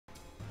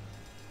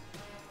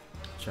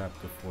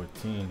Chapter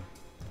 14.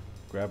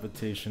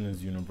 Gravitation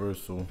is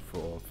universal for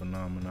all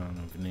phenomena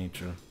of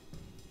nature.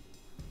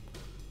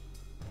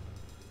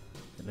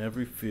 In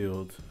every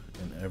field,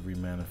 in every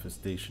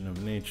manifestation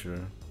of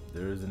nature,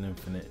 there is an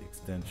infinite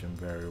extension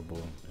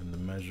variable in the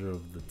measure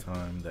of the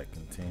time that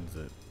contains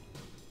it.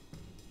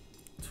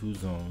 Two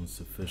zones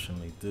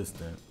sufficiently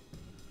distant,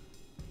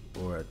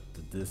 or at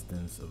the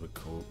distance of a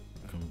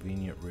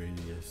convenient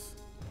radius,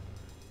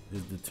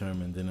 is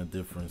determined in a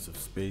difference of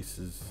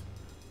spaces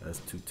as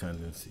two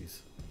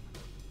tendencies,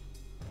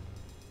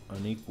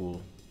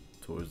 unequal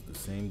towards the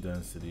same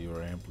density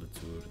or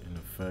amplitude, in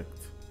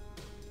effect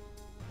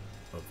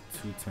of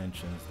two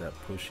tensions that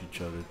push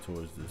each other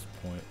towards this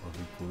point of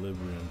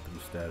equilibrium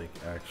through static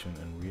action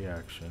and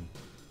reaction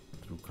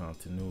through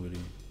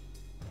continuity.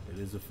 It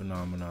is a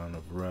phenomenon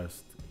of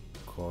rest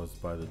caused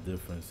by the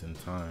difference in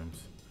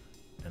times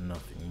and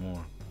nothing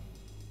more.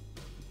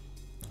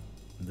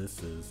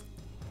 This is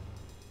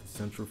the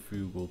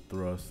centrifugal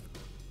thrust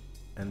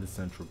and the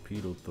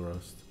centripetal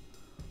thrust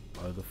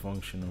are the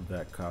function of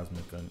that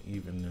cosmic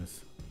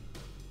unevenness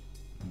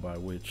by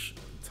which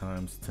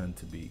times tend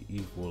to be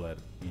equal at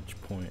each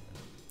point,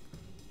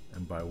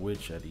 and by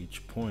which at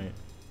each point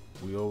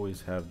we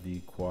always have the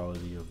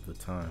equality of the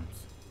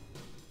times.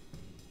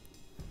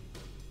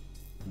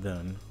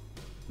 Then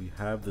we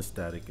have the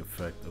static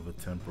effect of a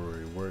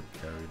temporary work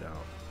carried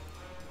out,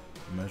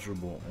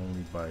 measurable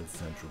only by its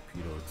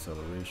centripetal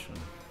acceleration.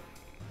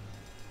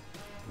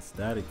 The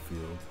static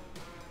field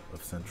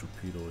of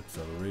centripetal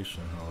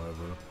acceleration,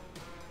 however,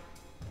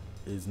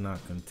 is not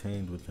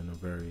contained within a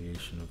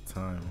variation of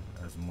time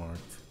as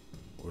marked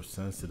or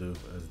sensitive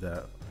as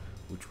that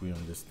which we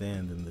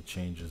understand in the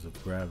changes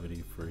of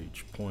gravity for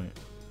each point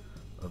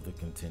of the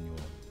continuum,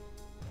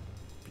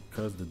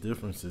 because the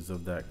differences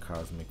of that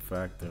cosmic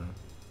factor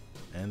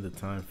and the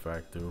time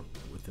factor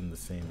within the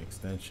same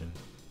extension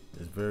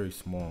is very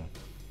small,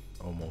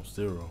 almost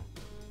zero.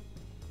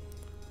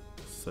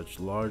 Such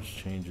large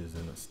changes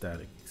in a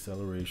static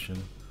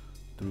acceleration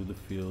through the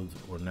field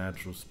or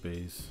natural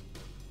space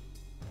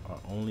are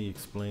only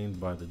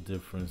explained by the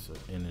difference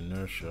in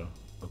inertia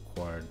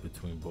acquired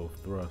between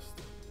both thrusts,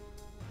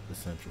 the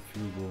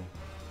centrifugal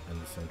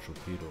and the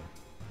centripetal.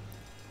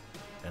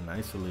 An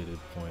isolated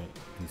point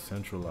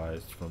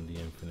decentralized from the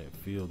infinite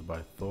field by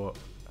thought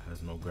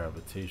has no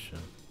gravitation,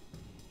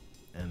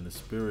 and the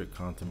spirit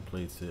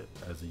contemplates it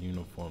as a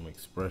uniform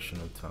expression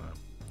of time.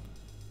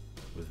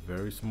 With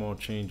very small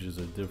changes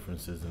or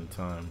differences in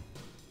time,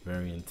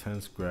 very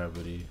intense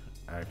gravity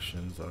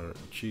actions are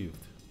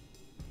achieved.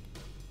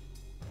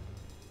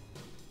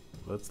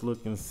 Let's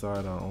look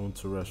inside our own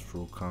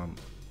terrestrial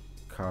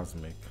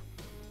cosmic.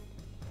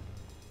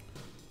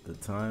 The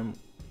time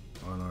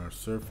on our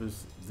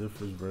surface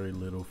differs very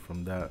little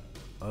from that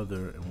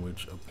other in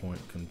which a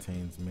point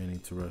contains many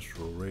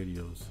terrestrial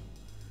radios.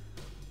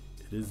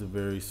 It is a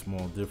very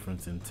small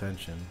difference in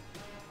tension,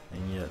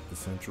 and yet the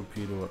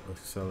centripetal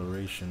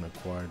acceleration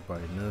acquired by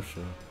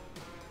inertia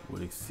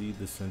would exceed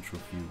the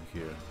centrifuge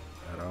here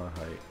at our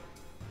height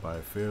by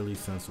a fairly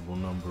sensible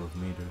number of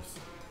meters.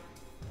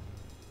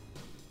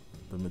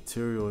 The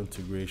material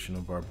integration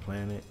of our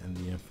planet and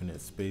the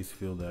infinite space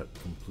field that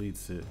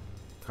completes it,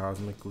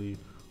 cosmically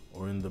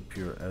or in the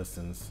pure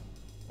essence,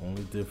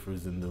 only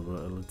differs in the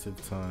relative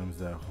times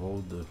that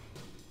hold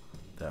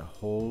the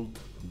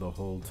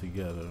whole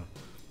together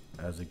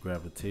as a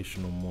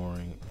gravitational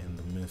mooring in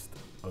the midst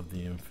of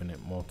the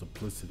infinite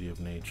multiplicity of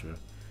nature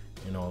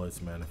in all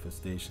its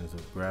manifestations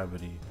of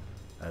gravity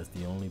as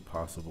the only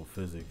possible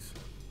physics.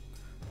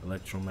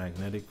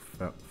 Electromagnetic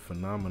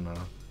phenomena,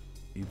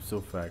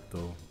 ipso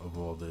facto of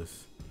all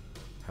this,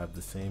 have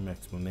the same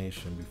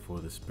explanation before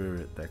the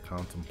spirit that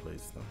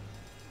contemplates them.